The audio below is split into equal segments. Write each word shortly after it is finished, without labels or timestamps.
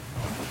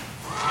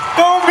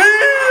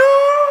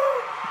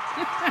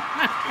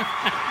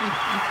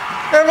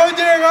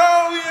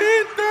llegado, mi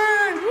gente!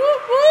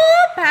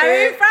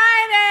 ¡Happy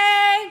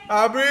Friday!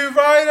 ¡Happy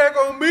Friday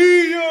con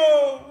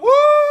Billo! ¡Woo!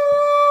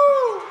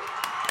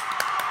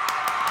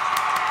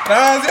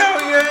 ¡Gracias,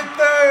 mi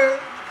gente!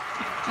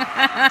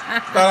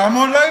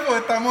 Estaremos live porque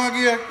estamos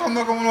aquí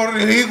actuando como unos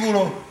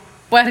ridículos.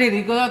 Pues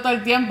ridículo todo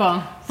el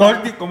tiempo.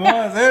 Torti, ¿cómo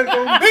va a ser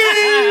con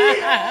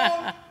Billo?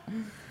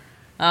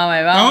 Vamos,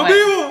 ¿Estamos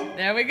vivos?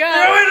 There we go.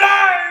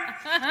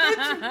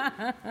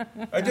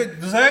 Oye,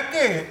 ¿tú sabes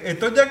qué?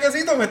 Estos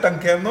jaquecitos me están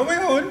quedando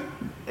mejor.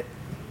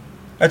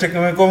 Oye, que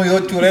me he comido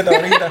chuletas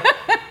ahorita.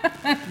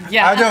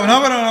 Yeah. Oye,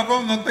 no,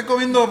 pero no estoy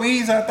comiendo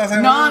pizza esta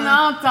semana.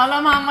 No, tell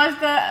them how much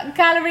the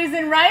calories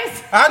in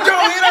rice. ¡Acho,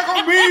 mira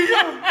con Billo!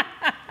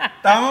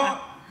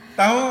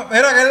 Estamos,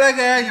 mira que es la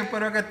que hay. Yo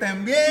espero que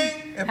estén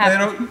bien.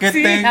 Espero que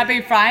estén.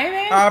 Happy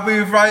Friday.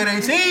 Happy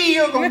Friday, sí,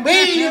 yo con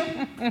Billo.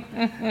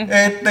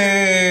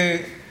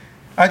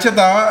 Hacho,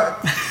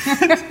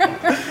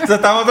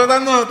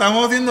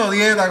 estamos haciendo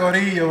dieta,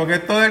 corillo, porque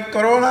esto del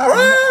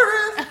coronavirus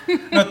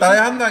nos está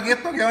dejando aquí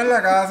esto que va en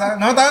la casa.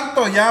 No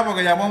tanto ya,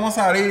 porque ya podemos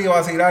salir y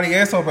vacilar y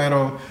eso,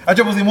 pero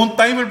hacho, pusimos un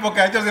timer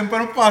porque hacho, siempre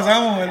nos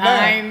pasamos, ¿verdad?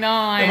 Ay,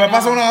 no. Después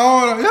pasa una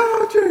hora, ya,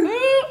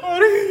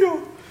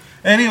 corillo.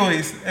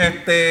 Anyways,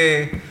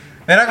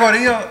 mira,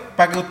 corillo,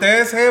 para que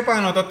ustedes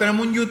sepan, nosotros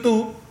tenemos un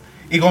YouTube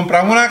y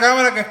compramos una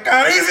cámara que es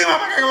carísima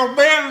para que nos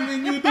vean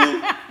en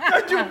YouTube.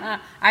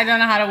 I don't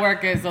know how to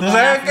work it. So tú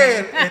sabes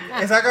que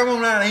esa cámara es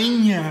una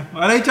leña,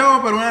 vale,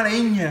 chavo, pero una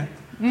leña.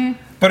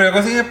 Pero yo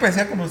cocino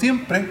especial como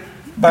siempre,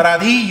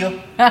 baratillo.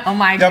 Oh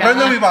my Yo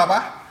aprendo a God. mi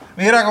papá.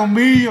 Mira, con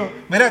Billo.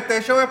 Mira,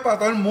 este show es para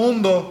todo el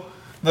mundo.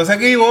 No se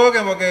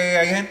equivoquen porque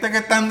hay gente que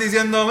están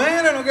diciendo,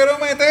 mira, no quiero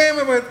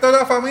meterme, pues toda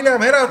la familia.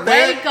 Mira,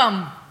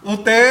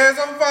 ustedes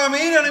son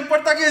familia, no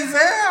importa quién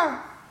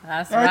sea.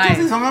 That's Hacho, right.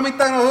 si son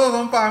amistades nosotros,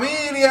 son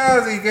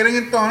familia. Si quieren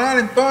entonar,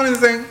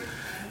 entónense.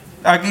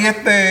 Aquí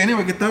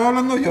anyway, ¿qué estaba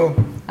hablando yo?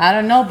 I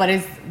don't know, but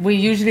we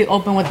usually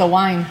open with the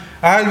wine.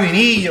 Ah, el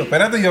vinillo.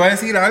 Espérate, yo voy a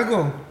decir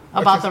algo.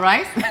 About the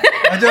rice?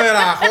 Hacho, de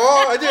la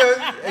joda,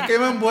 es que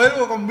me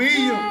envuelvo con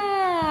Billo.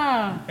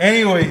 Ah.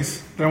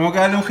 Anyways, tenemos que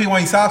darle un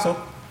jiguaizazo.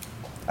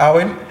 A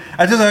ver,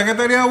 Hacho, ¿sabes qué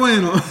estaría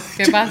bueno?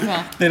 ¿Qué pasó?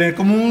 Tener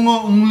como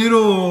un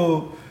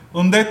little,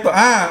 un de estos.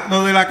 Ah,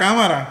 lo de la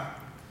cámara.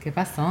 ¿Qué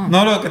pasó?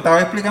 No, lo que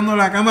estaba explicando de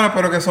la cámara,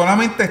 pero que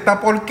solamente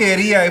esta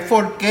porquería es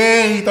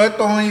 4K y todo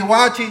esto, y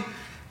guachi.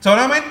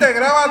 Solamente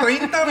graba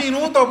 30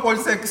 minutos por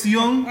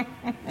sección.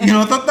 Y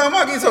nosotros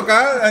estamos aquí,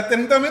 cada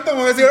 30 minutos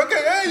vamos a decir, ok,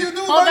 hey,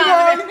 YouTube, bye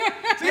bye.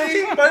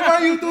 Sí, bye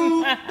bye,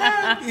 YouTube.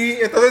 Y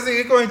entonces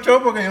seguir con el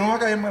show porque yo no voy a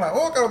callarme la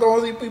boca, no te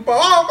voy a decir para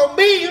abajo con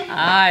Billo.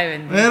 Ay,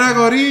 bendito. Mira,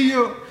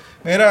 corillo.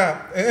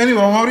 Mira,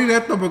 vamos a abrir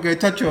esto porque,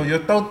 chacho, yo he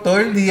estado todo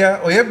el día,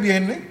 hoy es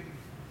viernes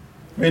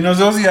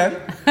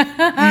social.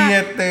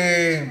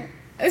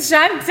 Y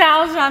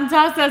Chantal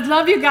says,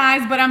 love you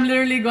guys, but I'm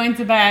literally going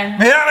to bed.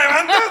 Mira,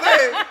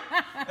 levántate.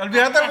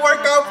 Olvídate el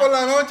workout por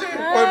la noche,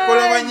 por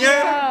la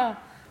mañana.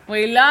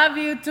 We love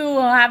you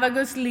too. Have a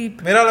good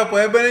sleep. Mira, lo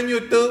puedes ver en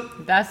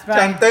YouTube. That's right.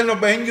 Chantel nos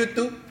ve en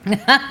YouTube.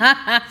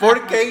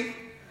 4K.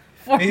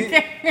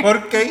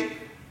 4K.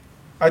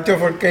 Hacho,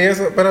 4K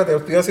eso. Espérate, lo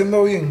estoy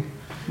haciendo bien.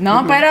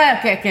 No, pero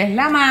 ¿qué es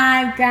la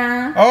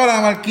marca? Oh,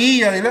 la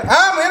marquilla. Dile.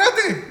 Ah,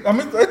 mírate.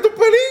 Esto es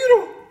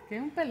peligro. ¿Qué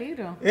es un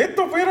peligro?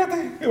 Esto,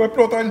 espérate, que va a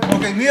explotar.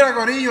 Ok, mira,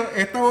 corillo,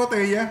 esta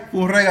botella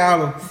fue un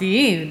regalo.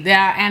 Sí, the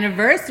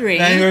anniversary.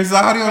 El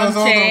aniversario de From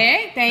nosotros.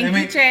 Che. Thank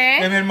you, Che.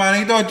 De mi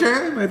hermanito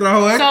Che, me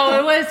trajo esto. So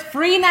it was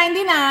free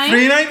 99.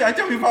 Free Night,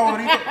 hecho mi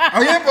favorito.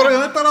 Oye, pero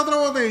 ¿dónde está la otra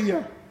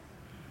botella?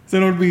 Se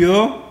le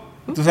olvidó.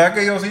 Tú sabes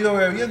que yo sigo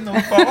bebiendo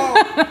un pavado.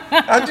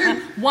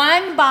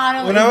 One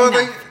bottle. Una is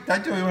botella. enough.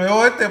 Tacho, yo me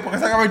veo porque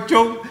se acaba el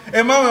show.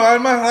 Es más, me va a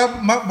dar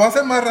va a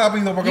ser más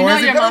rápido. Porque You voy a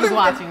know decir, your mom's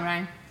 "Espérate". watching,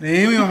 right?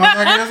 Sí, mi mamá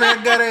está aquí a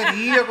hacer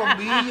garerillo con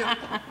Billo.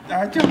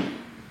 Tacho.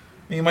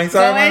 Mi mamá So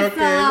sabe mejor it's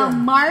que eso.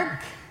 Mark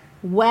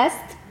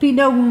West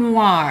Pinot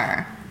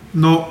Noir.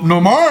 No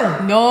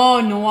more.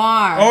 No,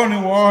 Noir. Oh,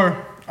 Noir.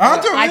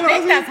 Tacho, I mira,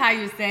 think así. that's how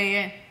you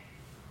say it.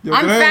 Yo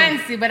I'm creo.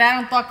 fancy, but I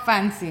don't talk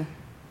fancy.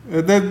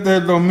 Es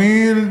del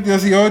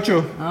 2018.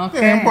 Ok.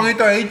 Tiene un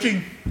poquito de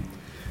itching.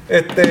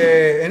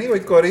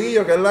 Anyway,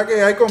 corillo, que es la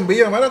que hay con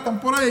Billo. Mira, están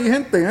por ahí,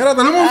 gente. Mira,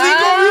 tenemos 5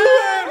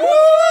 viewers. ¡Woo!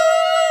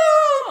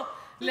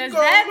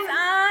 Lizette's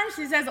on.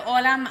 She says,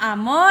 hola,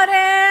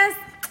 amores.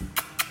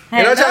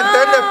 Mira, Hello.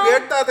 Chantel,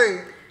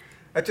 despiértate.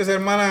 Esa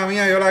hermana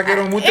mía, yo la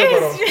quiero mucho,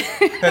 pero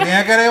se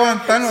tenía que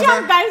levantar, no sé.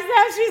 Chantal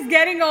says she's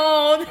getting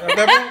old.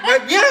 Mira,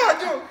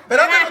 Hacho,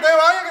 espérate, no te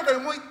vayas, que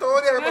tenemos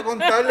historia para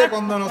contarle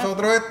cuando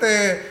nosotros,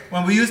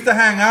 when we used to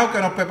hang out, que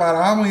nos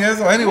preparábamos y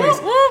eso.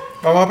 Anyways,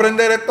 vamos a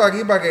aprender esto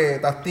aquí para que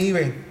te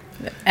active.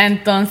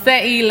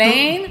 Entonces,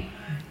 Elaine.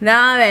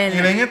 No, ven.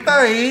 Elaine está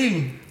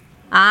ahí.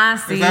 Ah,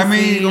 sí, Esa es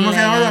sí. ¿cómo se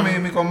llama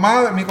ella?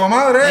 Mi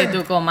comadre. Y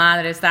tu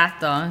comadre,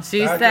 exacto.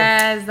 She Exacto.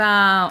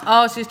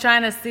 says, she's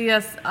trying to see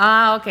us.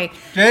 Ah, okay.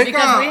 Chica.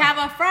 Because we have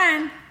a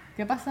friend.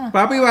 ¿Qué pasó?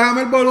 Papi,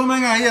 bájame el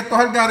volumen ahí, esto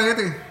es el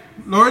garete.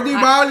 Lower the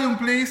volume,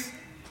 please.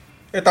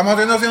 Estamos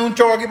haciendo un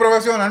show aquí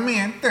profesional, mi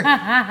gente.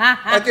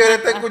 Hacho, él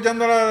está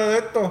escuchando de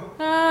esto.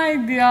 Ay,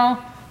 Dios.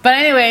 But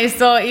anyway,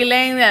 so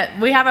Elaine,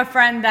 we have a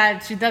friend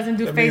that she doesn't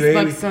do Es mi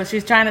Facebook, baby. so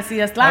she's trying to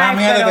see us live. Ah,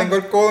 mira, pero- le tengo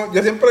el codo.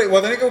 Yo siempre voy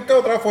a tener que buscar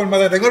otra forma.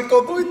 Le tengo el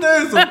codo, ¿tú viste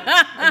eso?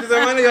 Esta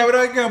semana y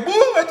ahora que ¡bum!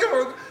 Hacho,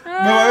 me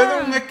va a ver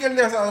un esquel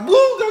de asado. ¡Bum!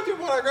 Hacho,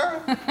 por acá.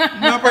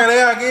 Una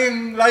pelea aquí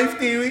en Live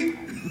TV.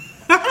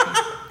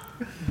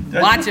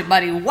 Watch it,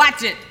 buddy,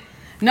 watch it.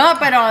 No,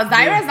 pero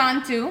Zyra's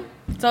on too.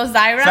 So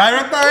Zyra.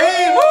 Zyra está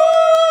ahí.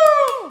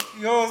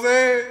 ¡Woo! Yo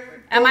sé.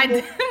 And my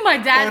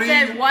dad Corillo.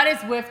 said, "What is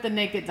with the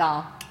naked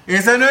doll?"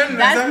 Esa no es.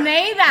 That's esa,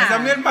 Neida. Esa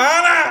es mi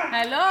hermana.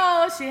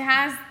 Hello, she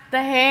has the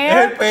Es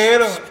el hair.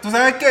 pelo. ¿Tú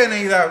sabes qué,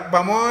 Neida?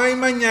 Vamos a ir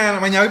mañana.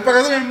 Mañana voy para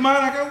casa de mi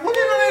hermana. ¡Qué buena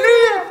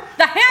alegría!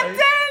 The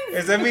Hamptons.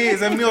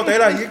 Ese es mi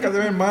hotel allí, en casa de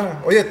mi hermana.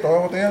 Oye, toda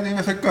botella tiene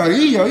que ser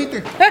carilla, ¿viste?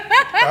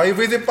 Está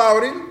difícil para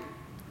abrir.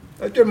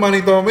 Hecho,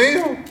 hermanito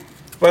mío.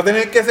 Va a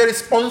tener que ser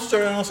sponsor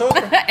de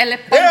nosotros. El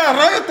 ¡Mira,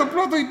 rayo, estos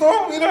platos y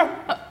todo! ¡Mira!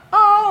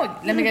 Oh,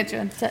 let me get you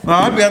a set.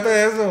 No, olvídate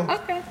de eso.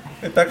 Okay.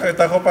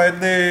 Esta ropa es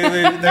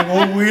de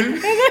Gold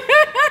Wheel.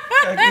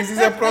 Aquí si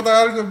se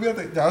explota algo,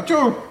 olvídate.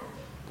 ¡Chacho!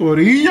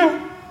 ¡Corilla!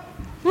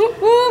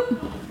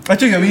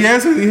 Chacho, yo vi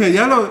eso y dije,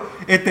 ya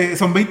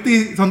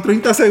son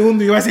 30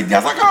 segundos. Y iba a decir,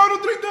 ya se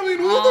acabaron 30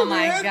 minutos. Oh my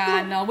 ¿qué es esto?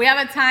 God, no. We have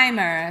a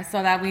timer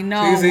so that we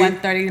know Sí, sí. when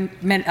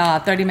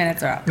 30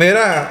 minutes are up.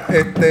 Mira,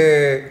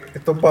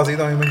 estos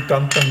vasitos a mí me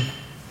encantan.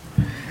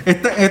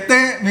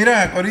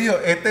 Mira, Corillo,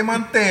 este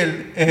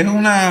mantel es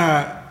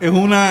una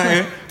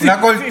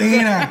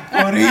cortina,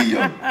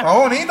 Corillo. Está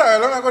bonita,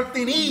 ¿verdad? Una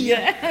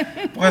cortinilla.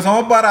 Porque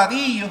somos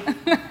baratillos.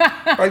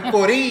 Para el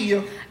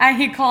Corillo. And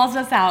he calls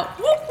us out.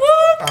 Whoop,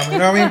 whoop. A mí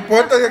no me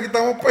importa si aquí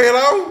estamos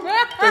pelados.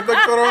 Este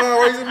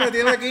coronavirus me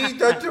tiene aquí,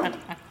 chacho.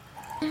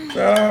 O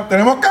sea,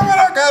 tenemos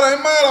cámara cara, es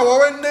más, la voy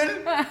a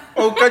vender.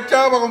 A buscar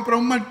chava para comprar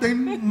un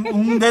martín,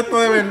 un de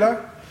estos de verdad.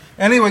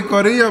 Anyway,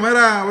 Corillo,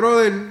 mira,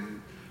 brother.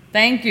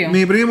 Thank you.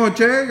 Mi primo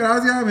Che,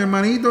 gracias, mi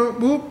hermanito.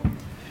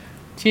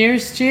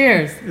 Cheers,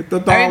 cheers. Esto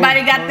está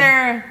Everybody bueno. got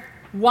their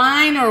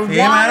wine or Sí,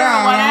 water mira,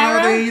 or una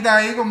whatever. botellita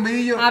ahí con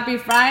billo. Happy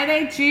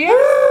Friday, cheers.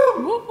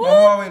 Whoop, whoop.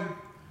 Vamos a ver.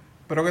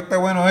 Espero que esté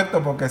bueno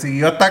esto, porque si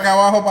yo hasta acá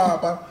abajo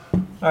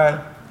a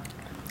ver.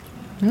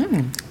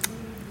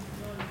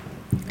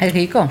 Es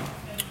rico.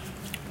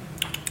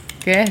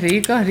 Qué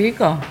rico,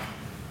 rico.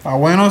 Está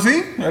bueno,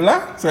 sí,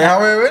 ¿verdad? Se deja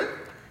beber.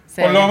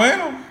 Se- Por lo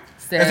menos.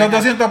 se Esos deja.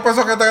 200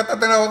 pesos que te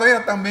gastaste en la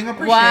botella también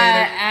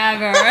appreciated.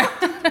 Whatever.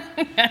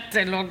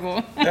 Este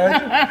loco.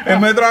 Él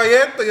me trae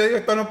esto, yo digo,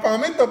 esto no es para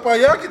mí, esto es para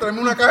allá, aquí traeme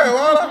una caja de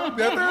balas,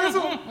 fíjate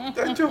eso,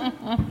 chacho.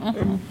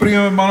 Un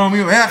primo hermano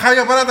mío,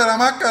 Jayo, espérate la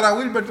máscara,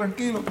 Wilber,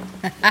 tranquilo.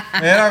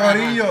 Mira,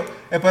 Corillo,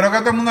 espero que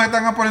todo el mundo se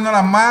están poniendo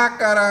las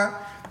máscaras.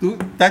 Tú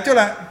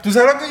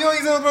sabes lo que yo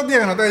hice el otro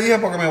día, que no te dije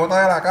porque me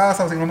botas de la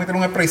casa, o si no me tiran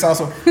un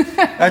sprayazo.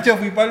 Tacho,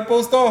 fui para el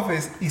post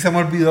office y se me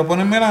olvidó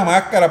ponerme la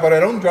máscara, pero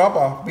era un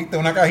drop-off, viste,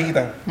 una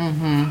cajita.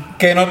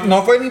 Que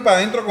no fue ni para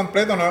adentro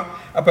completo, no.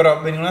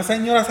 Pero venía una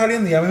señora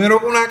saliendo y ya me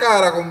miró con una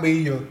cara con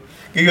billo.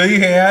 Que yo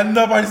dije,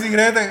 anda para el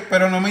cigrete,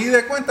 pero no me di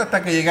de cuenta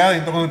hasta que llegué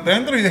adentro. Cuando entré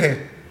adentro y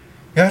dije,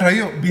 ya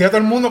rayo, vi a todo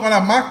el mundo con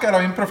las máscaras,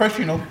 bien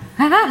professional.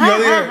 Y yo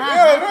dije,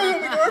 ya rayo,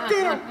 mi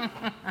máscara.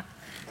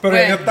 Pero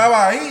Bueno. yo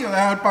estaba ahí, yo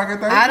dejaba el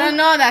paquete I ahí. don't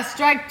know, that's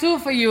strike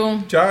 2 for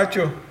you.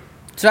 Chacho,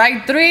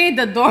 Strike 3,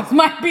 the doors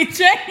might be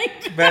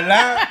changed.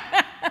 ¿verdad?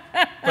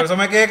 Por eso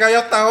me quedé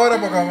callado hasta ahora,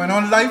 porque al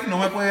menos live no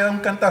me puede dar un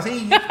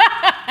cantacillo.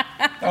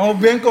 Estamos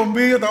bien con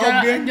vídeo,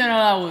 estamos bien. Yo no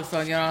la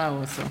uso, yo no la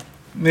uso.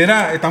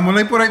 Mira, estamos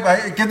live por ahí.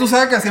 Es que tú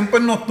sabes que siempre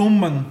nos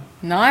tumban.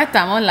 No,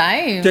 estamos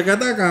live.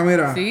 Checate acá,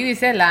 mira. Sí,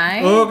 dice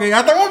live. Ok, ya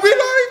estamos bien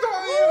live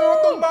todavía, no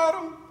nos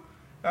tumbaron.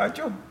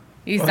 Chacho.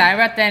 Y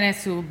Zyra tiene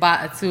su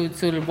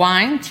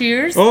wine.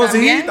 Cheers. Oh, sí,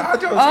 también.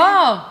 tacho, sí.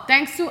 Oh,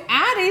 thanks to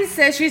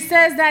Addie. She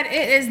says that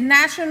it is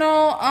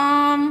National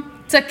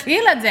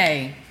Tequila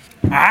Day.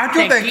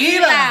 ¡Hacho,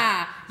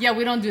 tequila! Yeah,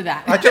 we don't do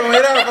that. Hacho,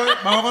 mira,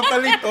 vamos a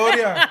contar la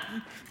historia.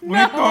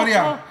 Una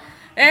historia.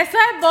 Eso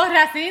es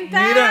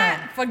borracita.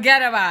 Mira.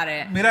 Forget about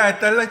it. Mira,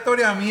 esta es la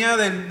historia mía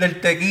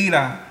del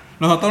tequila.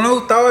 Nosotros nos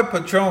gustaba el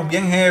Patron,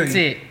 bien heavy.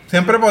 Sí.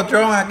 Siempre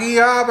Patron aquí,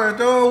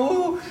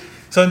 Patron,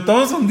 So,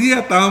 entonces un día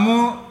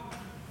estábamos...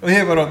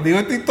 Oye, pero digo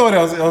esta historia,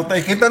 o sea,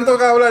 es que tanto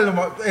que hablar,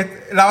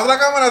 la otra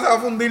cámara se va a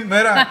fundir,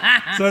 mira.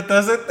 So,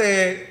 entonces,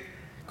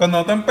 cuando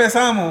nosotros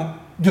empezamos,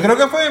 yo creo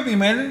que fue mi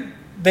primer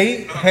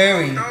day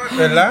heavy,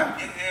 ¿verdad?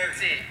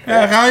 Sí.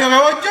 Acá yo me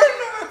voy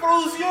lleno de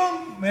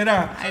producción.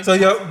 Mira,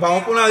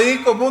 vamos por una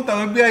disco, punta,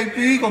 dos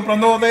VIP,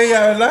 comprando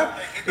botellas, ¿verdad?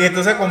 Y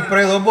entonces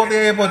compré 2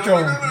 botellas de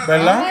pochón, Oh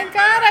 ¿verdad? my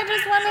God, I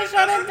just want to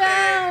shut it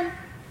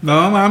down.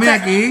 No, mami,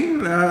 aquí,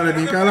 le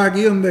tienes que dar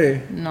aquí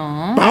donde.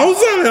 No.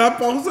 Pausa, le das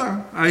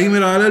pausa. Ahí,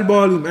 mira, dale el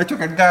volumen. He hecho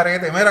que el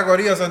garete. Mira,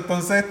 Corillo,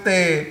 entonces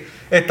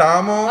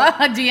estábamos.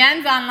 Oh,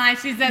 Gian's online.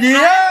 She says, ¡Gian,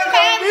 "I'm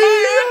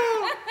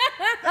conmigo!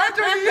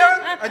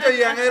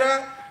 Gian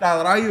era la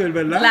driver,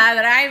 ¿verdad? La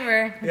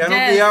driver. Ella nos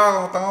Yes. guiaba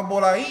cuando estábamos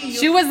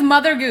voladillos. She was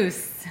Mother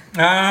Goose.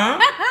 Ajá.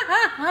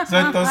 So,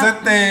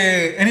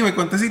 entonces, anyway,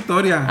 cuenta esa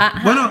historia.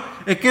 Ajá. Bueno,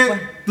 es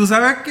que tú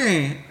sabes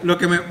que lo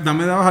que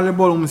dame de bajarle el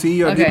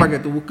volumencillo aquí Ok. para que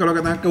tú busques lo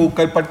que tengas que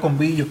buscar para el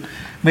combillo.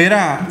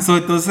 Mira,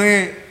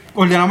 entonces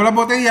ordenamos las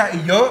botellas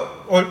y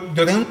yo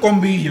tengo un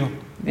combillo,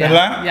 Yeah,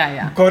 ¿verdad?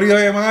 yeah. Un corrido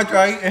de macho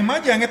ahí. Es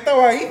más, Jan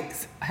estaba ahí.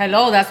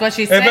 Hello, that's what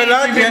she Es said.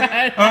 verdad, Jan.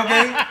 Ok.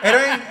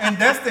 Era en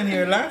Destiny,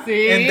 ¿verdad?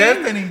 Sí. En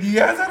Destiny. Y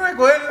ya se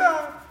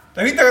recuerda.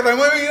 ¿Te viste que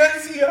tenemos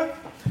evidencia?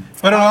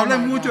 Pero no hables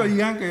mucho,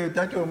 Ian, que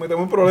chacho,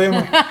 metemos un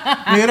problema.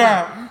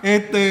 Mira,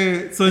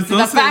 It's a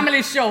entonces.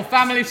 family show,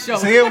 family show.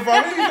 Sí, un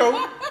family show.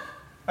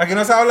 Aquí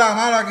no se habla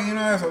mal, aquí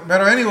no es eso.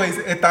 Pero, anyways,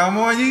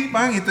 estábamos allí,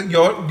 pan, y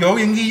yo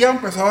bien guillado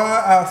empezó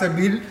a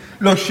servir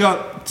los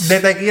shots de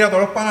tequila a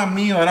todos los panas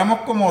míos.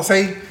 Éramos como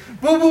 6.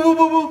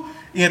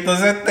 Y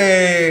entonces,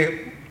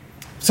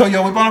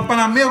 yo voy para los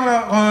panas míos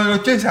con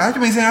los chicos.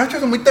 Me dicen,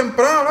 es muy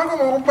temprano, ¿no?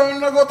 Como comprar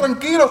algo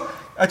tranquilo.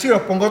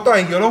 Los pongo todos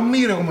ahí. Yo los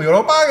miro, como yo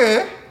lo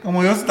pagué,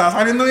 como yo estaba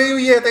saliendo de mi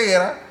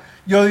billetera,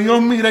 yo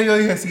los miré y yo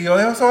dije, si yo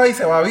dejo eso ahí,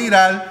 se va a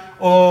virar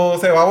o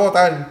se va a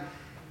botar.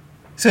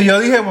 Yo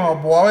dije, bueno,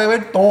 voy a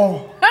beber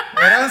todo.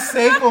 Eran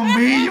 6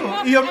 combillos.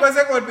 Y yo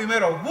empecé con el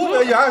primero.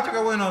 Ya, qué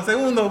bueno.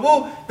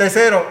 Segundo,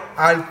 tercero.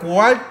 Al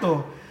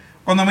cuarto.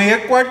 Cuando me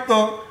llegué al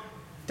cuarto,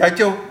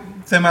 chacho,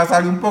 se me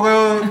salió un poco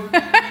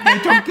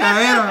de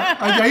chonqueadera.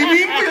 Ahí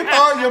mismo yo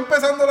estaba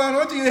empezando la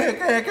noche y dije,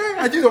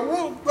 ¿qué?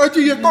 Yo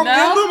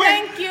escondiéndome.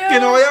 thank you. Que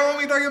no vaya a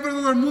vomitar aquí pero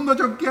todo el mundo a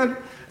chonquear.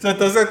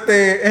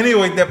 Entonces,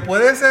 anyway,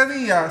 después de ese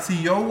día,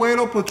 si yo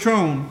huelo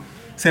Patron,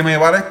 se me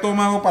va el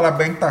estómago para las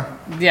ventas.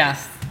 Yes.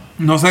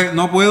 No sé,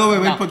 no puedo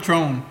beber No.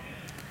 Patron.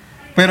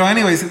 Pero,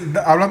 anyways,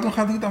 habla un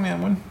ratito, mi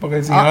amor.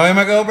 Porque si no,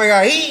 me quedo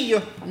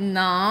pegadillo.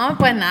 No,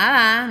 pues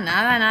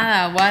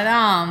nada.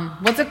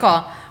 What's it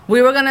called?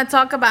 We were gonna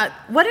talk about.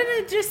 What did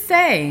I just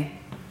say?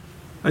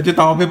 Hecho,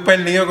 estamos bien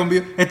perdidos con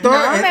esto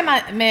No,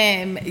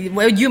 es.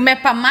 well, you me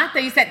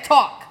pamaste. You said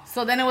talk.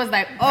 So then it was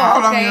like, oh,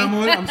 Habla, mi okay.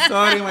 amor. I'm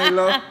sorry, my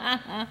love.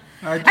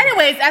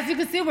 Anyways, as you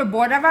can see, we're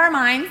bored of our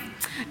minds,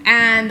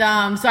 and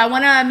so I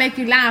want to make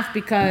you laugh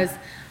because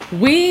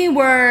we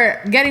were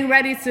getting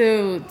ready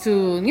to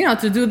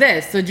do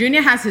this. So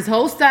Junior has his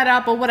whole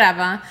setup or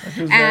whatever,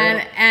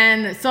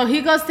 and so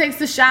he goes takes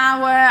a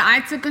shower.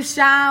 I took a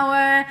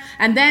shower,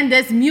 and then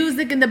there's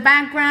music in the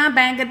background,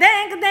 bang a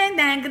dang a dang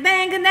dang a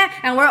dang a dang,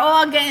 and we're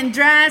all getting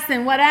dressed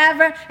and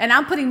whatever. And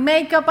I'm putting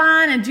makeup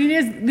on, and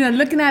Junior's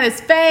looking at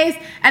his face,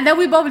 and then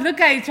we both look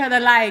at each other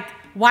like,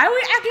 why we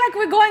act like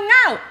we're going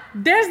out?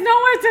 There's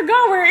nowhere to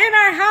go. We're in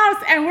our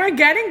house and we're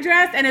getting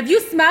dressed. And if you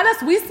smell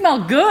us, we smell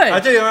good.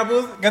 Hacho, yo me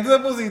puse. ¿Qué tú te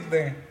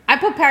pusiste? I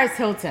put Paris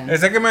Hilton.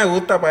 Ese que me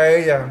gusta para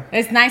ella.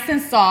 It's nice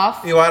and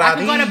soft. Y I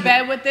can go to baratillo.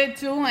 bed with it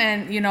too,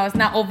 and it's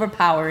not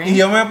overpowering. Y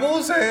yo me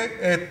puse,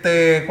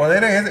 ¿cuál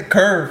era ese?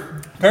 Curve.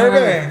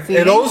 Curve, Sí.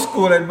 el old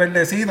school, el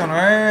verdecito, no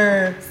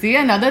es. See,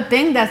 another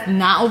thing that's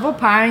not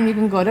overpowering. You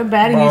can go to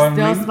bed and Para you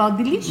still dormir. smell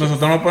delicious.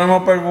 Nosotros nos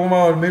ponemos perfume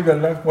a dormir,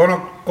 ¿verdad?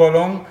 Bueno,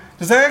 Colón.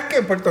 ¿Tú sabes que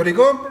en Puerto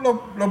Rico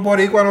los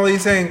boricuas nos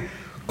dicen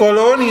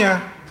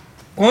colonia?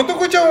 Cuando tú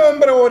escuchas a un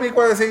hombre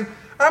boricua decir,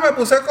 me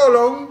puse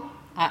Colón.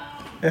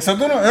 Eso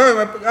tú no.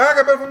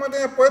 ¿Qué perfume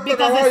tienes puesto,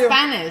 Because caballo? it's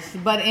Spanish,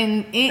 but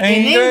in En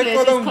English inglés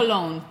it's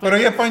cologne. Pero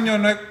en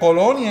español no es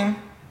colonia.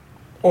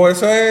 O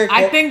eso es.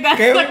 I think that's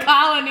 ¿qué? the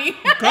colony.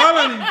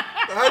 Colony.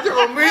 Hacho,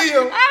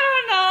 conmigo. I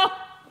don't know.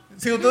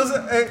 Si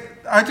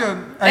usted. Hacho.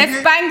 It's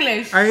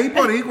Spanglish. Ahí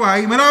boricua,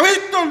 ahí. Mira,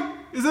 Víctor.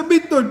 Ese es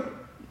Víctor.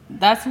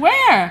 That's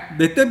where.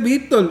 De este es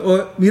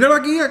Víctor. Míralo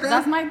aquí, acá.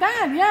 That's my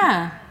dad,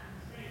 yeah.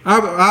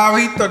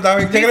 Víctor,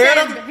 David. Yo creí que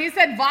era He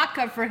said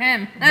vodka for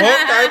him.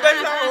 Vodka, es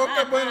verdad,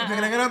 vodka, bueno. Yo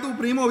creí que era tu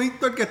primo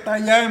Víctor que está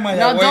allá en No,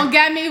 Mayagüez. don't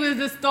get me with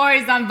the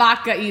stories on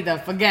vodka either.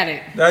 Forget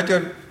it.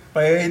 Hacho,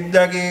 pues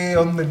ya aquí,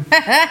 ¿dónde?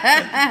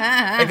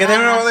 Es que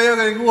tiene una botella de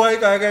Grey Goose ahí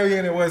cada vez que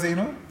viene, pues sí,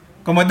 ¿no?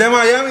 Como es de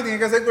Miami, tiene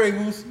que ser Grey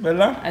Goose,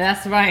 ¿verdad?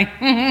 That's right.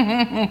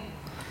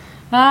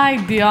 Ay,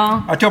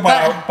 Dios. Hacho,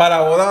 para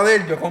la boda de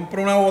él, yo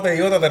compré una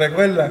botellota, ¿te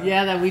recuerdas?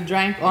 Yeah, that we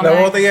drank all La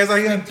night. botella esa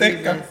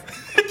gigantesca.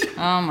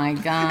 Oh my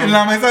God. En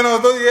la mesa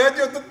nosotros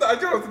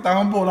y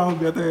estaban volados,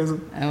 fíjate de eso.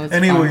 That was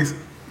Anyways.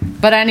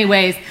 But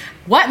anyways,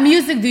 what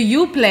music do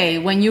you play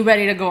when you're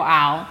ready to go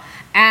out?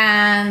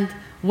 And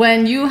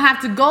when you have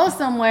to go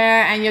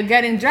somewhere and you're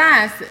getting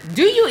dressed,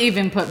 do you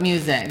even put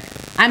music?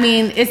 I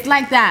mean, it's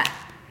like that.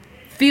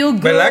 Feel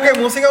good. ¿Verdad que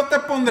música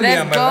ustedes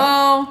pondrían, Let's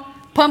verdad? go.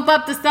 Pump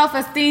up the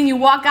self-esteem. You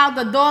walk out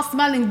the door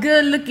smelling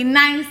good, looking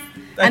nice,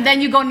 and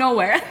then you go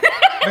nowhere.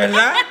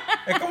 ¿Verdad?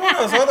 Es como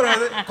nosotros,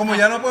 como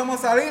ya no podemos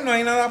salir, no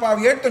hay nada para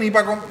abierto ni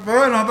para comer.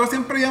 Pero nosotros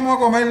siempre íbamos a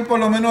comer por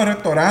lo menos en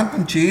restaurante,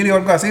 un chili o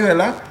algo así,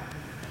 ¿verdad?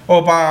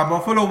 O para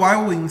Buffalo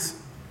Wild Wings.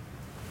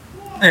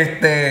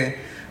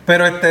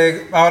 Pero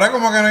ahora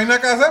como que no hay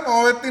nada que hacer,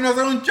 vamos a vestirnos a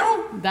hacer un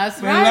show.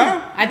 That's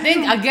 ¿verdad? right. I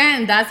think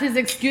again, that's his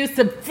excuse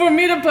for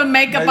me to put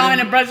makeup on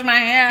and brush my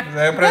hair. Se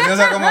ve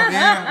preciosa como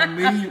quiera, con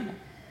brillo.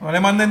 No le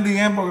manden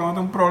DM porque no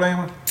tengo un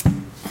problema.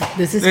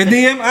 This is ¿Es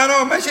DM?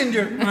 No,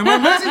 Messenger. No es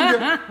más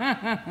Messenger.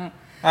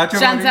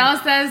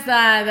 Chantel says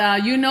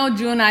that, you know,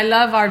 June, I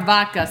love our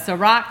vodka.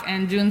 Ciroc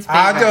and June's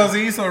favorite.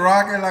 Sí,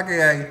 Ciroc es la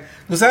que hay.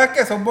 Tú sabes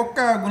que son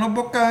vodka, algunos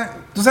vodka.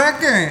 ¿Tú sabes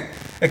qué?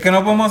 Es que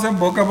no podemos hacer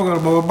vodka porque lo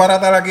podemos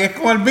baratar aquí. Es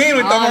como el vino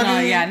y estamos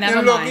aquí. Yeah,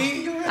 never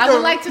mind. I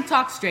would like to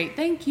talk straight.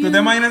 Thank you. ¿Tú te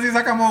imaginas si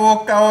sacamos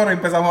vodka ahora y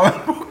empezamos a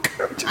ver vodka?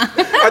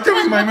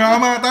 Mi mamá me va a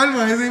matar, me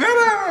va a decir, mira,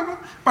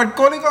 para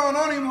Alcohólicos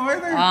Anónimos,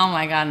 vete. Oh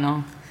my God,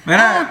 no.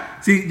 Mira,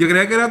 sí, yo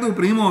creía que era tu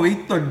primo,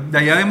 Víctor, de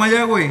allá de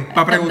Mayagüez,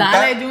 para preguntar.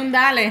 Dale, Jun,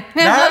 dale.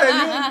 Dale,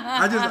 Jun.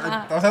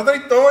 Haz otra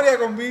historia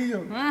con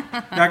Billo.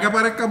 Ya que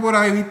aparezca por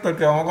ahí, Víctor,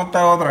 que vamos a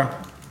contar otra.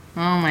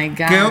 Oh my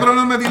God. ¿Qué otro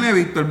nombre tiene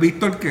Víctor?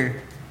 ¿Víctor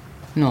qué?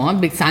 No,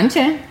 Big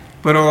Sánchez.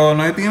 Pero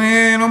no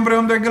tiene nombre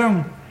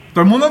underground.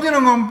 Todo el mundo tiene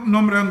un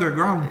nombre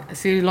underground.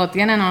 Si lo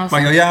tiene, no sé.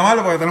 Para yo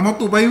llamarlo, porque tenemos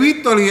tu pay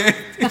Víctor y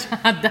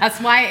That's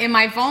why in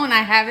my phone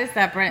I have it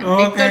separate.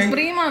 Okay. Victor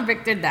Primo,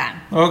 Victor Dad.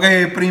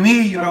 Ok,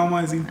 primillo, vamos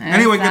a decir.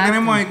 Anyway, ¿qué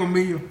tenemos ahí con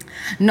Billo?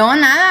 No,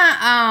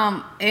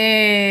 nada.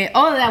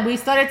 That we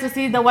started to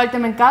see the Walter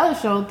Mercado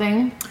show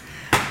thing.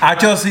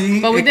 Hacho,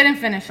 sí. But we didn't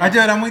finish it. Hacho,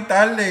 era muy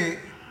tarde.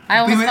 I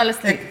almost fell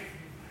asleep.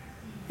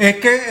 Es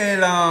que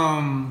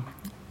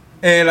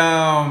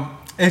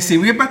el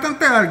CV es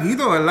bastante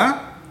larguito, ¿verdad?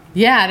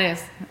 Yeah, it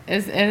is.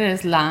 It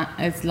is long.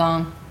 It's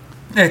long.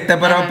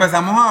 Pero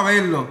empezamos a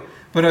verlo.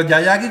 Pero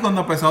ya aquí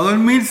cuando empezó a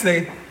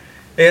dormirse,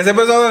 ella se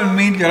empezó a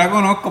dormir, yo la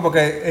conozco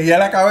porque ella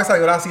la cabeza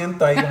yo la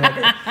siento ahí como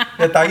que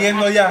le está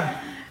yendo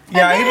ya. Y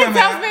And ahí then pues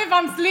he tells me if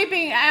I'm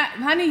sleeping.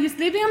 Honey, you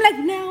sleeping? I'm like,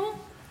 no.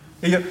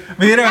 Y yo,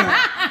 mira,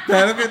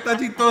 ¿sabes lo que está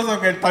chistoso?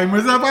 Que el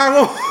timer se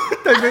apagó.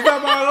 El timer se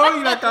apagó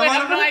y la cámara. We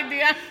have no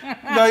idea.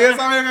 Nadie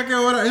sabe a qué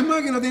hora. Es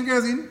más, que no tienen que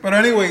decir. Pero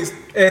anyways,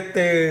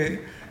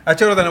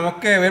 Hacho, lo tenemos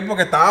que ver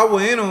porque estaba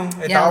bueno.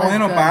 Estaba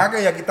bueno para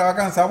que y aquí estaba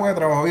cansado porque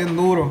trabajó bien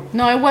duro.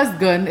 No, it was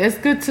good. It's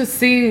good to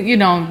see, you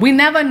know, we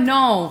never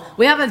know.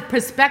 We have a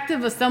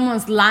perspective of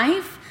someone's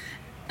life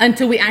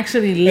until we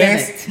actually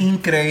live it. Es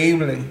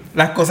increíble.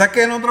 Las cosas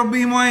que nosotros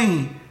vimos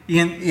ahí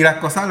y las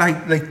cosas,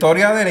 la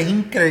historia de él es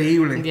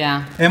increíble.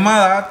 Yeah. Es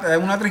más, es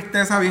una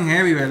tristeza bien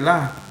heavy,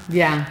 ¿verdad?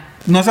 Yeah.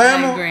 No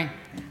sabemos. I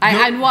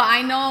agree.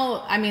 I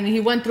know, I mean, he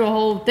went through a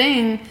whole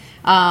thing.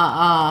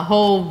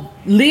 Whole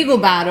legal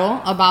battle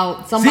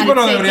about somebody. Sí,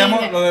 pero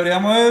lo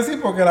deberíamos de decir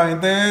porque la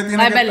gente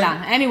tiene que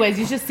verdad. Anyways,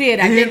 you should see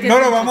it. No,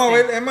 lo vamos a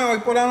ver. Es más, hoy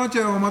por la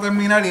noche lo vamos a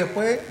terminar y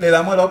después le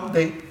damos el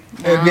update.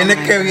 El viernes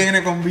que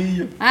viene con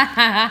Billo.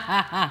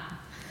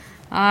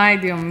 Ay,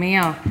 Dios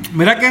mío.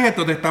 Mira, ¿qué es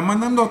esto? Te están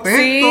mandando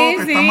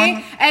textos.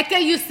 Sí. Es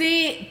que, you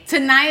see,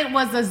 tonight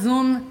was a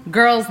Zoom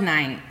girls'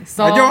 night.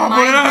 So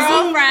my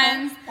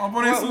girlfriends,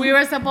 we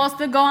were supposed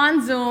to go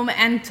on Zoom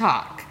and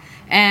talk.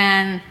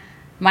 And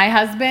my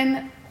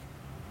husband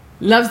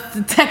loves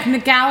the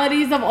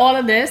technicalities of all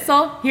of this,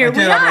 so here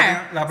we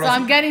are. So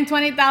I'm getting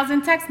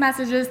 20,000 text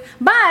messages,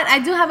 but I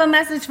do have a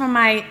message from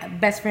my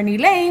best friend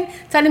Elaine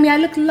telling me I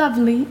look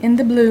lovely in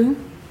the blue.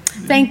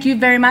 Thank you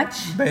very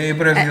much. Bella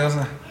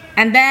preciosa.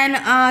 And then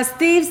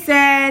Steve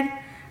said,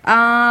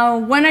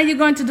 when are you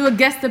going to do a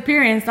guest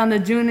appearance on the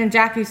June and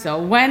Jackie show?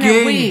 When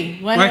are we?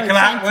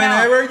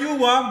 Whenever you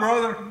want,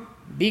 brother.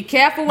 Be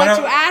careful what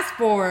you ask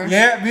for.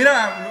 Yeah,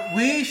 mira,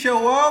 we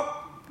show up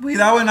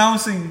without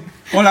announcing.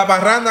 Con la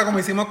parranda como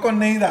hicimos con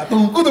Neida. Then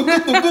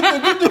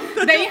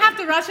you have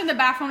to rush in the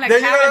bathroom like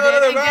Tara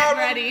did and get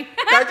ready.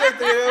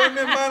 Mi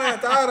hermana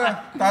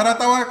Tara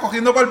estaba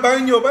cogiendo para el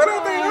baño.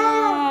 Espérate,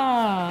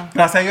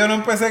 Gracias a Dios no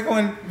empecé con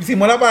el...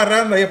 Hicimos la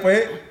parranda y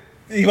después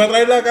iba a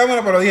traer la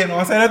cámara, pero dije, no voy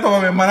a hacer esto porque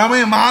mi hermana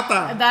me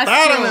mata.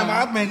 Tara me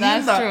mata, me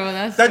guinda.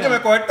 That's true.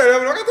 Me coge el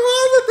teléfono. ¿Qué tú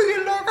haces? Estoy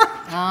bien loca.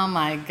 Oh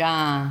my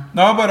God.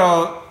 No,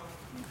 pero...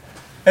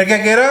 El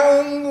que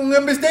quiera un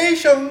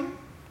invitation...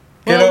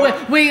 Well,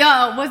 we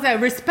was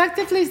that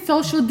respectively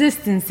social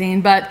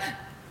distancing, but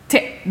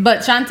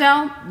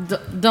Chantel,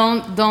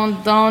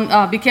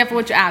 don't be careful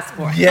what you ask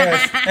for. Yes.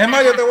 Es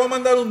más, yo te voy a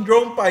mandar un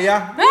drone para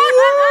allá.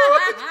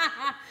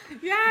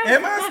 Yes.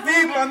 Es más,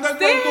 Steve, anda el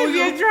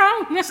tuyo. Your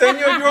drone. Send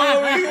your drone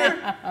over here.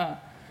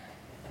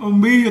 Un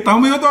vídeo, ¿está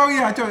un video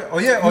todavía?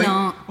 Oye,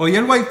 hoy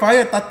el wifi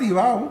está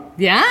activado.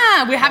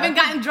 Yeah, we haven't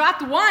gotten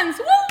dropped once.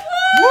 Woo, woo.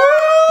 Woo.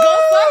 Go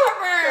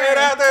Summer.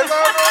 Espérate,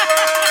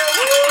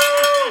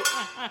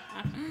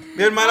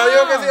 Mi hermana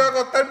dijo que se iba a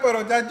acostar,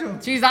 pero chacho.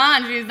 She's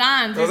on.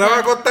 No se va a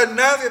acostar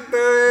nada si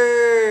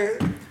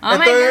Oh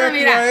my God,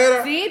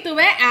 mira. Sí, tú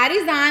ves,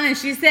 Addie's on and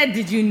she said,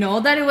 did you know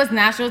that it was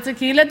National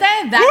Tequila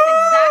Day? That's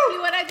exactly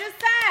what I just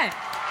said.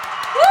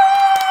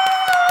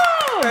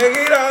 Woo!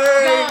 Tequila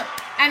Day. So,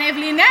 and if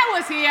Lynette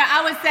was here,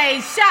 I would say,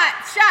 shot.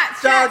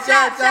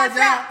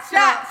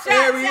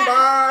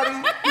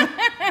 Everybody.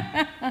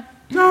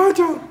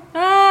 Chacho.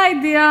 Ay,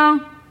 Dios.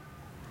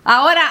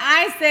 Ahora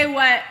I say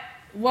what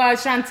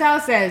Chantel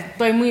says,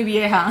 estoy muy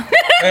vieja.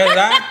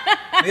 ¿Verdad?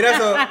 Mira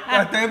eso,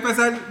 antes de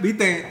empezar,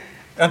 viste,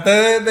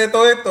 antes de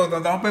todo esto, nos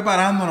estamos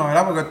preparándonos,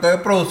 ¿verdad? Porque esto es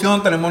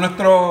producción, tenemos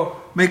nuestros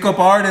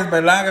make-up artists,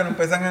 ¿verdad? Que nos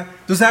empiezan a...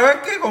 ¿Tú sabes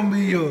qué,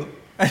 Convillo?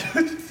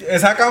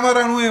 Esa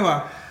cámara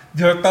nueva,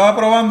 yo estaba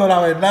probando, la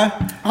verdad.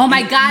 Oh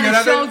my God, it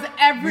Mira, shows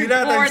every mira,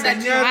 te pore that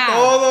you enseña have.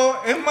 todo.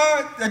 Es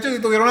más, chacho, si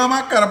tuviera una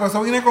máscara, pues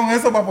eso vine con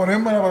eso para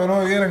ponérmela para que no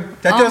me vieran.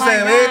 Chacho, Oh my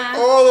se ve God.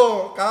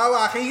 todo. Cada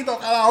bajito,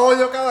 cada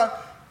hoyo,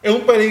 es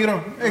un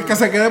peligro. El que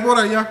se quede por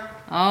allá.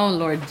 Oh,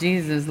 Lord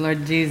Jesus,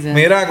 Lord Jesus.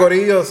 Mira,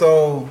 Corillo,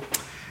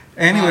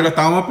 anyway, lo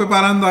estábamos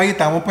preparando ahí,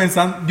 estábamos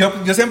pensando.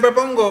 Yo siempre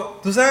pongo,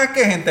 tú sabes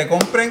qué, gente,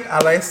 compren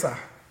Alexa.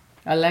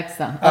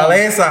 Alexa.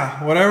 Alexa,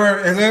 whatever,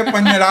 ese es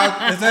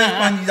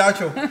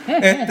españolacho.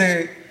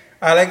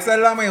 Alexa es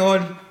la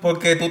mejor,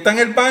 porque tú estás en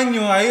el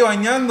baño ahí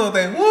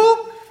bañándote,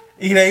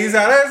 y le dices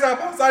Alexa,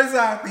 pon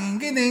salsa,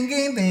 tingui,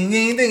 tingui,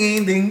 tingui,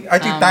 tingui, tingui.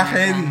 Está my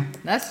heavy. God.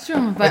 That's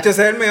true. But Ese es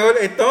el mejor.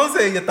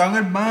 Entonces, yo estaba en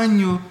el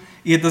baño,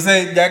 y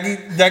entonces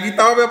Jackie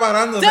estaba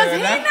preparándose, does he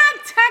 ¿verdad?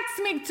 not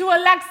text me to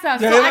Alexa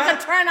so Yeah. I can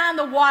turn on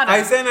the water?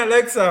 I sent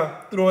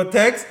Alexa through a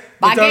text.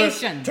 to tell her,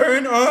 Bagation.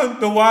 Turn on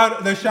the water,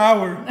 the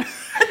shower.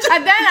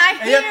 And then I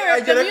hear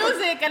Ella the le-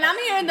 music, and I'm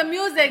hearing the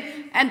music,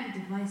 and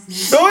 ¿Tú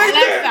viste?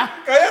 Alexa.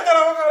 Cállate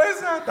la boca,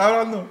 Alexa. Está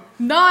hablando.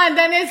 no, and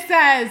then it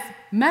says,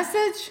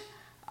 message,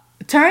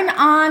 turn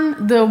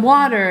on the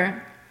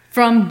water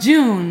from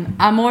June,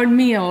 amor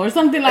mío, or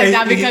something like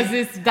that, because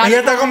it's that's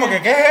Ella está como que,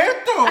 ¿qué es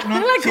esto? No,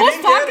 I'm like, she who's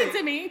didn't get talking it.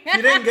 to me?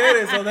 She didn't get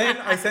it, so then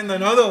I sent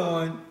another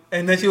one,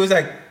 and then she was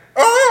like,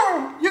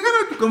 oh, you're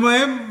gonna, como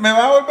es, me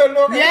va a volver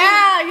loca. Yeah,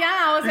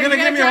 I was You're like,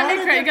 gonna give me a heart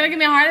you're attack? gonna give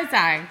me a heart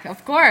attack.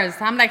 Of course.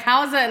 I'm like,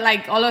 how is it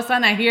like all of a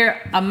sudden I hear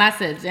a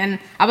message and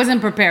I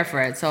wasn't prepared for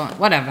it, so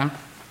whatever.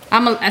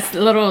 I'm a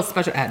little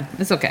special ed.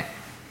 It's okay.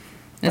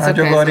 It's Nacho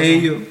okay.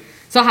 Corillo.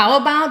 So how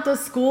about the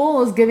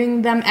schools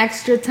giving them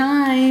extra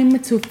time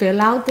to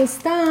fill out the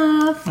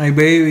stuff? My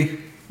baby.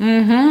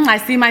 I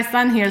see my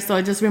son here, so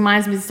it just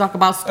reminds me to talk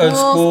about schools.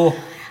 School.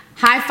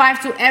 High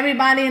five to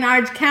everybody in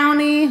Orange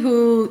County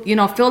who,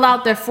 filled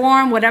out their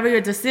form, whatever your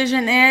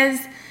decision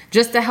is,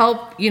 just to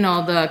help,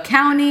 the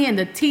county and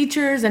the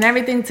teachers and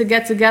everything to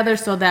get together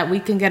so that we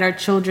can get our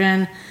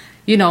children,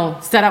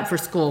 set up for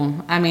school.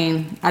 I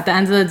mean, at the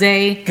end of the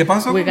day, ¿Qué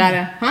pasó we con-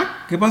 gotta,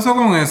 ¿Qué pasó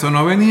con eso?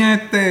 No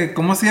venía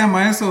 ¿cómo se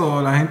llama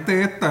eso? La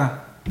gente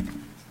esta,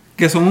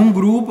 que son un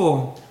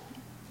grupo.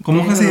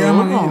 ¿Cómo ¿Qué que se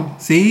llaman grupo? ellos?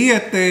 Sí,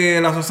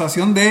 la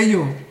asociación de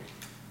ellos.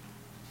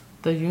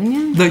 The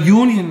union? The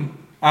Union.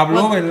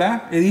 Habló, Well,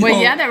 ¿verdad? Y dijo, Well,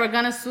 yeah, they were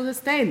gonna sue the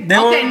state. They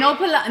Okay, were- no,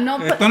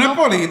 esto no es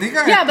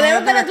política. Yeah, esto but they es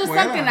were de la gonna do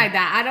escuela. something like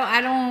that.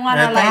 I don't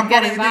wanna Esto no like es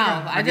get política.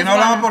 involved. I Aquí just no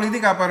hablamos wanna...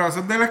 política, pero eso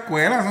es de la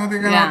escuela, eso no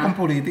tiene que ver Yeah. con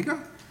política.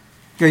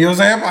 Que yo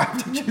sepa.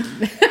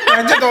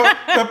 Todo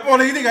es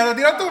política, te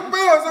tiras tus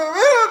pedos,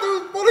 mira, tú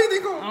eres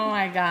político. Oh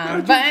my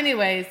God. But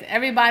anyways,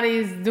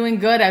 everybody's doing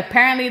good.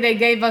 Apparently they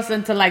gave us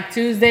until like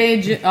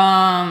Tuesday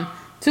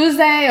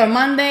or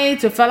Monday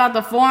to fill out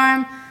the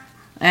form.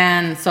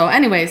 And so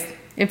anyways,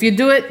 if you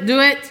do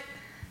it.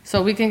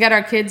 So we can get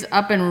our kids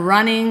up and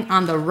running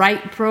on the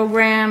right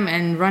program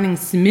and running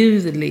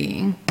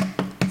smoothly.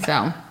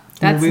 So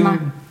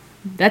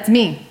that's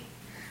me.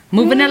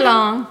 Moving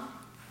along.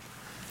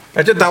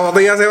 Hecho, esta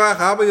botella se va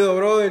rápido,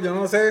 brother, yo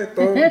no sé,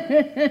 todo.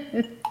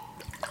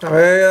 A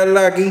ver,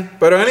 darle aquí.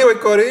 Pero anyway,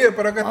 Corillo,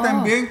 espero que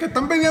estén bien. ¿Qué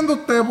están bebiendo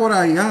ustedes por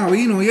ahí? Ah,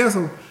 vino y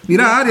eso.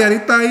 Mira, Ari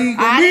está ahí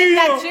Ari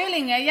está conmigo.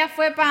 chilling. Ella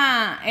fue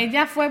pa...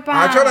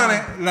 Hacho,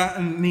 la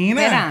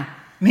Nina. Espera.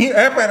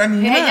 Espera,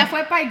 Nina. Ella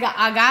fue pa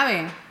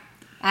Agave.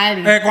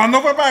 Ari.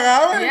 ¿Cuándo fue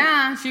pagado?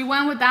 Yeah, she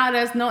went without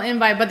us, no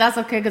invite, but that's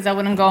okay because I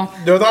wouldn't go.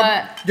 Yo But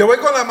voy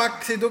con la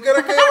máscara. Si tú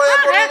quieres que yo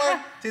vaya con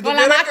la si tú con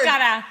la quieres que-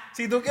 máscara.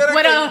 Si tú quieres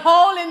with que... a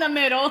hole in the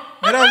middle.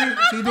 Mira,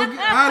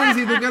 Ari,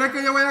 si tú quieres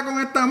que yo vaya con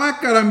esta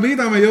máscara,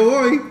 invítame, yo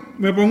voy,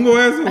 me pongo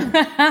eso.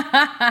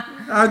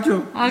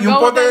 Hacho. I'll Y un go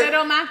with pote, the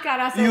little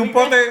máscara. So y we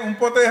un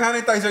pote de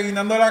Honey Tyson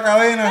guindando la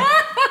cadena,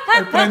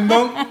 el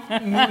prendón,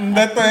 un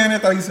de estos de Honey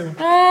Tyson.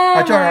 Oh,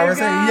 Hacho, a my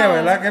veces God. guilla,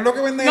 ¿verdad? ¿Qué es lo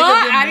que venden No,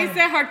 ellos bien Ari bueno?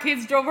 said her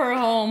kids drove her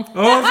home.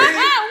 Oh, sí.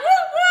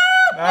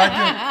 Woo, woo.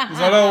 Hacho,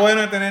 eso es lo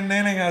bueno de tener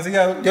nenes así.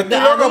 Yo estoy De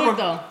loco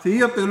adulto. sí,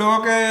 yo estoy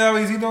loco que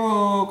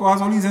Davidcito coja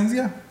su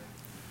licencia.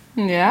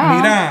 Yeah.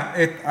 Mira,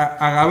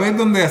 Agave es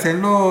donde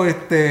hacerlo,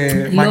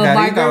 Los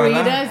margarita,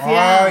 ¿verdad? margaritas,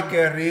 yeah. Ay,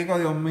 qué rico,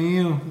 Dios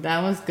mío.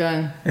 That was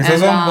good. Esos And,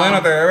 son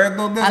buenos, te bebes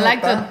dos de I esos.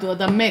 like está.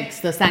 the mix,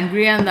 the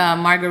sangria and the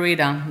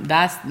margarita.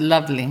 That's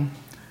lovely.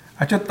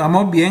 Hacho,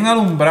 estamos bien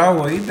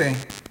alumbrados, ¿oíste?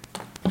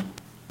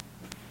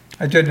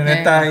 Hacho, el nene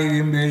está ahí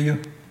bien bello.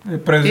 Es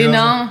precioso. You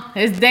know,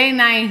 it's day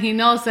night. He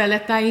knows él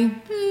está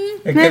ahí.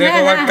 Él quiere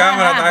coger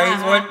cámara, está ahí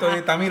suelto y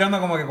está mirando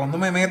como que cuando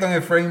me meto en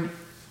el frame.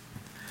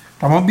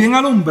 Estamos bien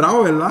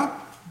alumbrados, ¿verdad?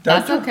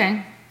 That's Chacho.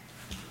 okay.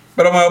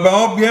 Pero nos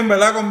vemos bien,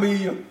 ¿verdad? Con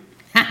Billo.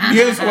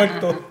 Bien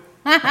suelto.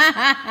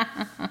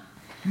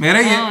 Mira,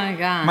 Oh my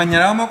God.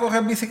 mañana vamos a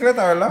coger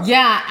bicicleta, ¿verdad?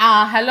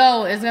 Yeah,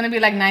 hello. It's gonna be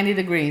like 90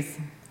 degrees.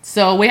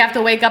 So we have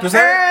to wake up ¿Tú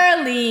sabes?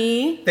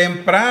 early.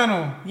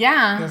 Temprano.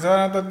 Yeah. ¿Quién se va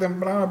a levantar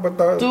temprano por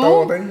esta Tú,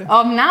 botella?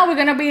 now we're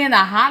gonna be in the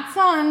hot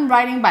sun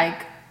riding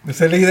bike.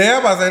 Esa es la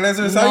idea para hacer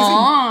exercising.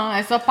 No,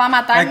 eso es para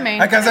matarme.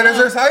 Hay que hacer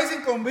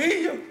exercising con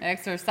Billo.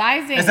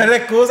 Exercising. Esa es la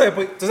excusa.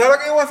 Después, ¿tú sabes lo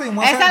que yo voy a hacer?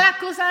 Voy a Esa es hacer- la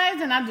excusa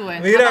de not do it.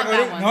 Mira, How about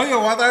that one? no, yo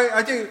voy a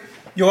traer.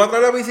 yo voy a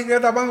traer la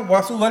bicicleta, pan, voy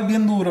a sudar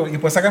bien duro y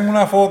después sacarme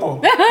una foto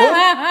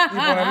y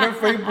ponerla en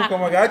Facebook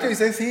como que, hacho,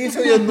 hice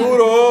ejercicio bien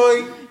duro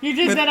hoy. You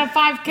just did a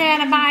 5K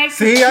on a bike.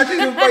 Sí, hacho,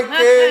 hice un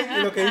 5K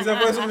y lo que hice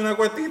fue subir una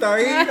cuestita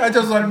ahí,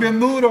 hacho, sudar bien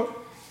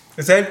duro.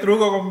 Ese es el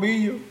truco con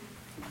Billo.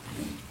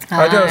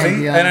 Hacho, sí,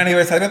 Dios. el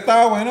aniversario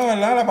estaba bueno,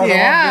 ¿verdad? La pasamos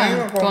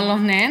bien. Con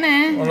los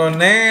nenes. Con los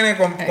nenes,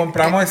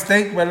 compramos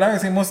steak, ¿verdad?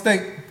 Hicimos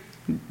steak.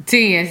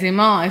 Sí,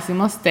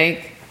 hicimos steak.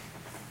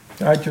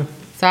 Chacho.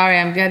 Sorry,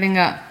 I'm getting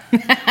up.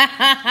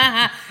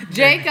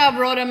 Jacob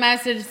wrote a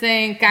message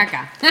saying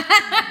caca.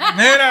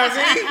 Mira,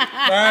 sí.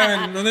 A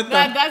ver, ¿dónde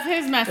está? That's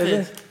his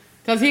message.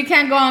 Because he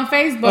can't go on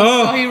Facebook,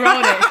 so he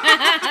wrote it.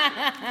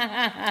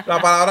 La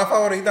palabra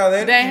favorita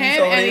de él. De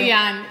him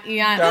and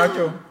Ian.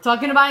 Chacho.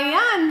 Talking about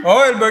Ian.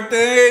 Oh, el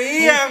birthday de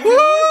Ian.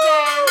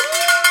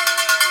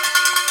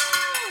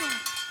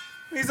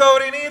 Mi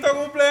sobrinito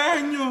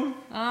cumpleaños.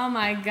 Oh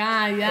my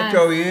God, yes.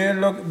 Chacho,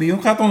 vi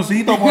un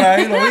ratoncito por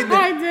ahí, ¿lo viste?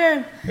 I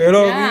did. Yo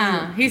lo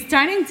Yeah, he's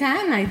turning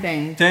 10, I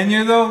think. 10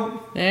 years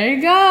old. There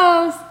he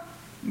goes.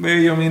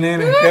 Bello, mi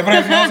nene. Qué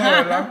precioso,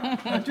 ¿verdad?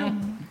 Chacho.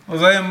 No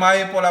se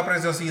desmaye por la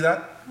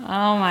preciosidad.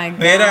 Oh my God.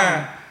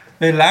 Mira,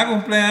 ¿verdad?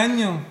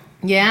 Cumpleaños.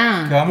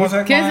 Yeah. ¿Qué vamos a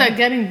hacer Kids con are él?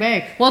 getting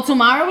big. Well,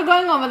 tomorrow we're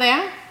going over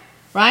there,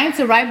 right?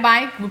 To ride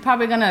bike. We're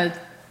probably gonna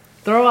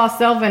throw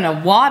ourselves in a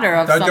water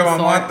of Chacho, some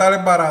vamos a sort. estar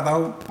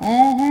esbaratados.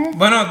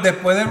 Bueno,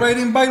 después del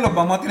riding bike los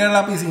vamos a tirar a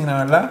la piscina,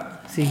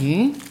 ¿verdad?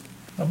 Sí.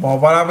 Nos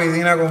vamos para la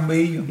piscina con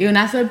Billo. Y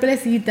una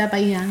sorpresita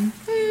para Ian.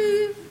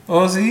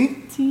 ¿Oh,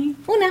 sí? Sí.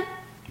 Una.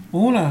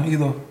 Una y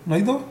dos. ¿No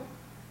hay dos?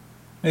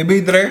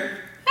 Maybe tres.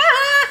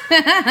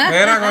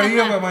 Mira,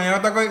 corillo, pues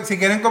mañana si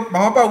quieren,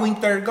 vamos para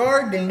Winter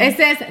Garden. It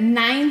says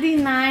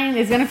 99.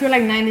 It's gonna feel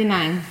like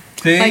 99.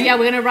 Sí. But yeah,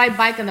 we're gonna ride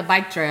bike on the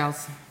bike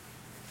trails.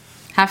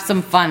 Have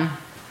some fun.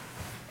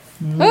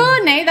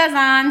 Oh, Neida's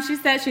on. She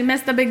said she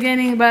missed the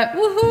beginning, but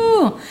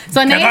woohoo! So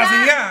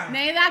hacía?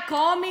 Neida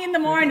called me in the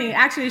morning.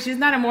 Actually, she's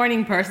not a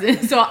morning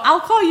person, so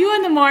I'll call you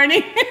in the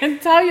morning and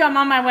tell you I'm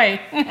on my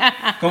way.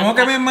 ¿Cómo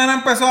que mi hermana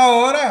empezó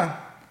ahora?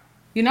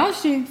 You know,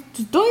 she's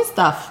doing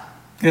stuff.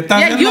 ¿Qué está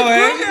Yeah, haciendo youth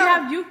group. We ella?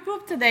 have youth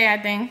group today, I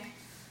think.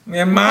 Mi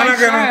hermana Quite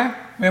que sure. no,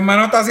 mi hermana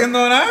no está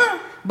haciendo nada.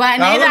 But Está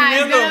Neida,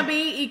 it's durmiendo. gonna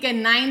be like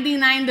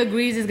 99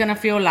 degrees. It's gonna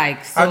feel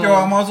like. So, Hacho,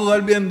 vamos a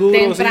sudar bien duro.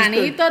 sister.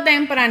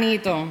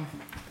 tempranito.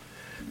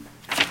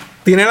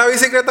 Tiene la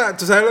bicicleta,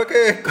 ¿tú sabes lo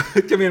que es?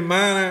 Que mi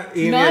hermana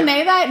y No, mi-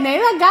 Neida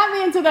got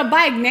me into the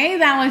bike.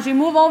 Neida, when she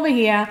moved over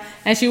here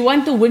and she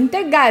went to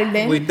Winter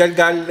Garden, Winter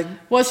Garden.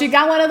 well, she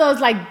got one of those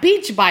like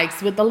beach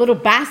bikes with the little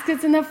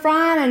baskets in the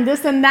front and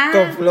this and that.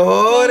 Con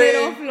flores. Con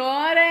little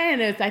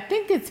flores. And I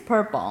think it's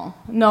purple.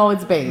 No,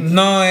 it's beige.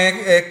 No,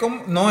 es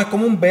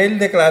como un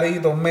verde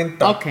clarito, un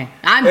menta. Okay,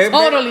 I'm Es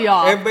totally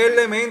off. Es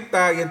verde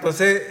menta y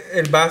entonces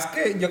el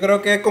basket yo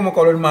creo que es como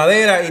color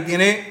madera y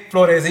tiene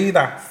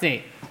florecitas.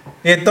 Sí.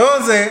 Y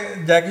entonces,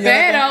 ya que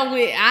Pero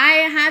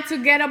I had to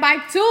get a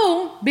bike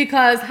too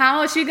because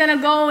how is she gonna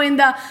go in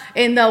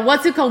the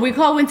what's it called? We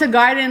call Winter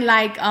Garden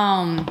like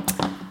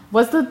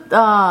what's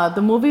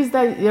the movies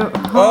that you're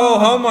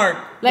Hallmark.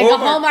 like a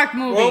Hallmark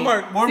movie.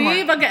 Walmart.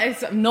 Sí, porque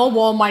it's no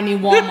Walmart ni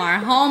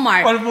Walmart,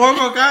 Hallmark. Por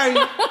poco cae.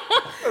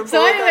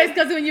 So anyways,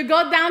 because when you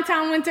go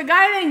downtown Winter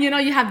Garden, you know,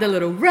 you have the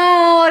little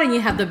road and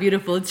you have the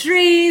beautiful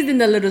trees and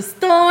the little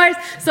stores.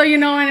 So you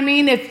know what I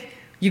mean? If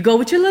you go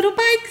with your little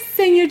bikes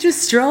and you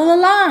just stroll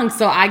along.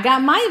 So I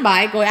got my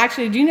bike, or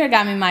actually Junior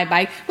got me my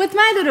bike with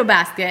my little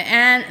basket,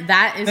 and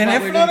that is ¿Tenés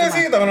what we're doing tomorrow.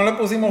 florecita o no le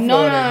pusimos No,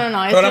 flores?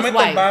 no, it's Solamente just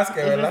white. el basket,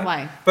 It's ¿verdad? just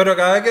white. Pero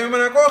cada vez que mi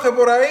hermana coge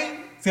por ahí,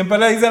 siempre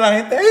le dice a la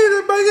gente, hey,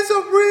 the bike is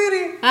so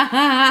pretty.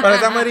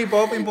 Parece a Mary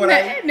Poppins por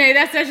ahí.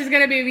 Neida said she's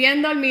going to be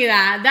bien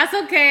dormida. That's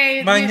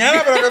okay.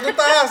 Mañana, ¿pero qué tú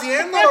estás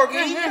haciendo,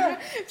 loquita?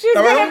 She's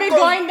Estabas going en to be un con-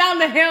 going down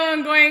the hill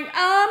and going,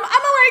 I'm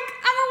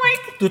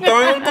awake. Tú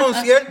estabas en un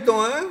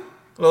concierto, ¿eh?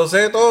 Lo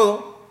sé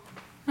todo.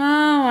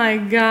 Oh my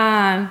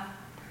God.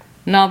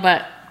 No,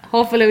 but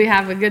hopefully we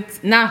have a good,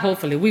 not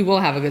hopefully, we will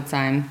have a good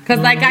time. Because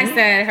like I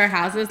said, her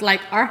house is like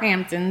our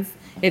Hamptons.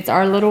 It's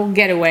our little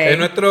getaway. Es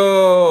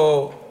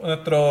nuestro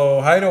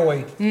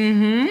hideaway.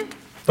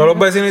 Todos los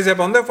vecinos dicen,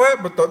 ¿para dónde fue?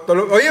 Pues,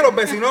 oye, los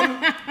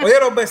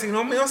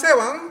vecinos míos se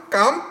van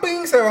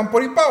camping, se van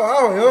por ir para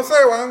abajo, ellos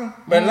se van,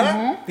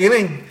 ¿verdad?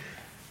 Tienen,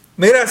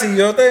 mira, si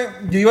yo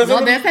iba a hacer No,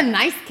 un- there's a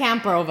nice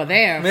camper over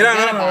there. Mira,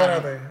 Forget no, about it.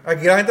 espérate.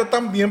 Aquí la gente está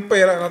bien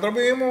pera. Nosotros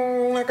vivimos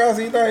en una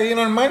casita ahí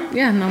normal.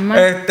 Yeah,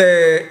 normal.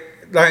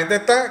 La gente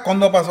está,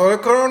 cuando pasó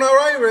el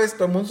coronavirus,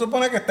 todo el mundo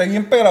supone que está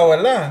bien pelado,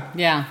 ¿verdad?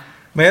 Yeah.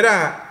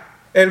 Mira,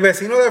 el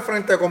vecino de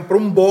frente compró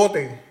un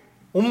bote.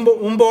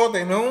 Un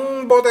bote, no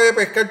un bote de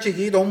pescar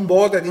chiquito, un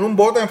bote. Tiene un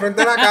bote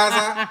enfrente de la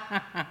casa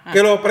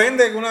que lo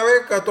prende una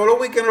vez, que todos los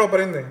weekends lo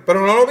prende.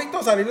 Pero no lo he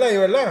visto salir de ahí,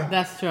 ¿verdad?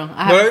 That's true. I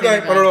No lo he haven't visto seen ahí,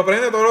 it, pero but- lo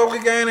prende todos los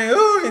weekends.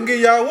 En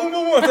Guillao,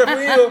 hace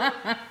ruido.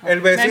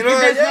 El vecino Maybe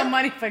de there's no allá,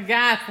 money for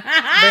gas.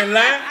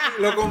 ¿verdad?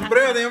 Lo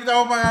compré, tenía un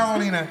chavo para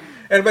gasolina.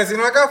 El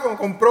vecino de acá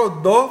compró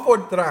 2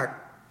 Ford Track.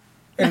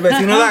 El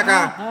vecino de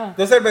acá.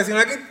 Entonces el vecino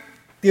de aquí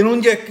tiene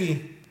un jet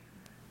ski.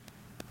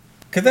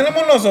 ¿Qué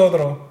tenemos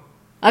nosotros?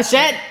 A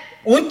shed.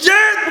 ¡Un jet!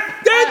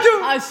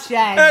 ¡Gacho! A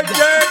shed. ¡El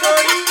jet,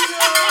 corillo!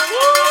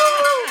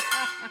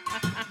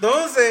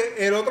 Entonces,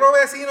 el otro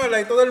vecino, al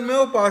lado del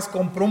Meopas,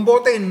 compró un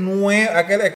bote nuevo.